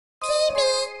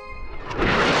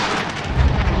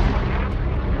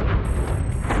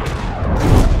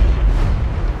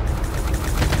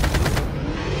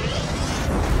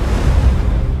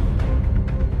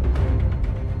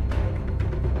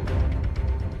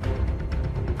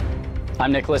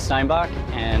I'm Nicholas Steinbach,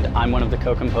 and I'm one of the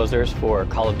co-composers for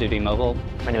Call of Duty Mobile.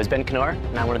 My name is Ben Knorr,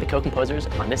 and I'm one of the co-composers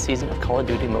on this season of Call of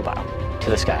Duty Mobile. To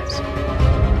the skies.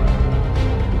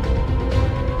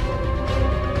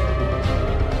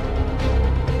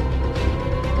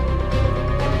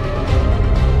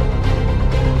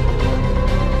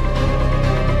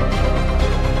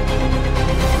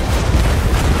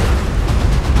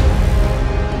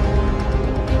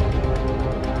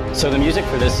 So the music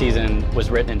for this season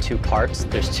was written in two parts.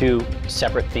 There's two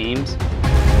separate themes.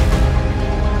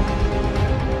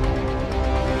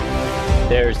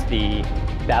 There's the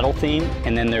battle theme,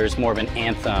 and then there's more of an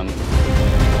anthem.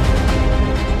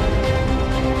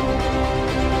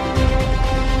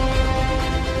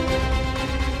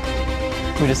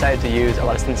 We decided to use a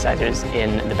lot of synthesizers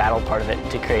in the battle part of it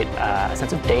to create a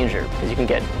sense of danger, because you can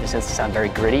get the synths to sound very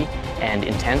gritty and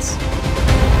intense.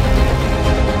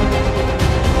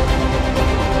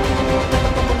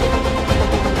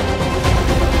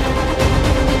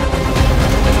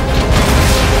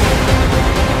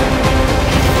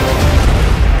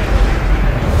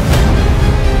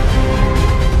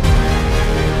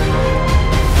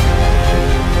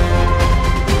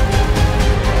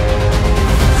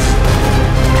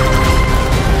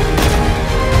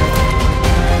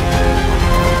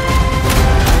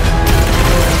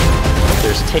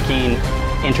 Ticking,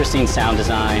 interesting sound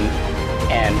design,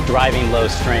 and driving low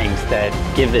strings that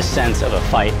give this sense of a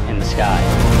fight in the sky.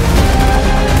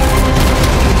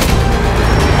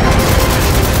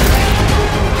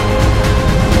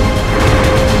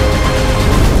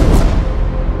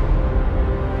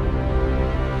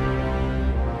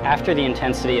 After the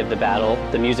intensity of the battle,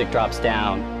 the music drops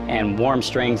down and warm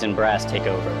strings and brass take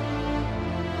over.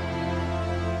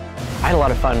 I had a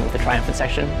lot of fun with the triumphant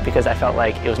section because I felt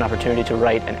like it was an opportunity to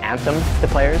write an anthem to the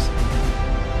players.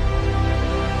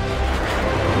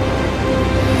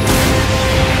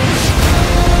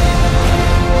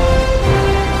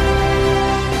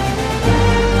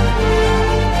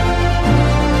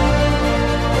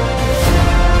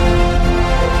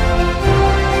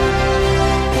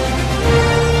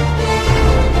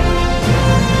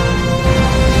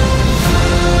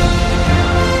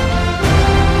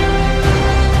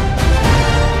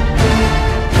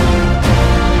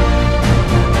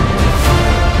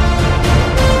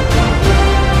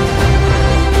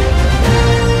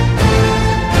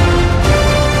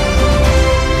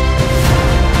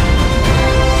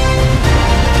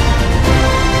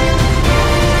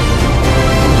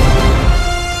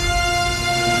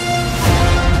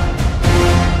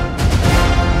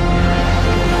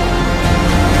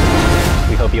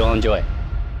 Hope you all enjoy.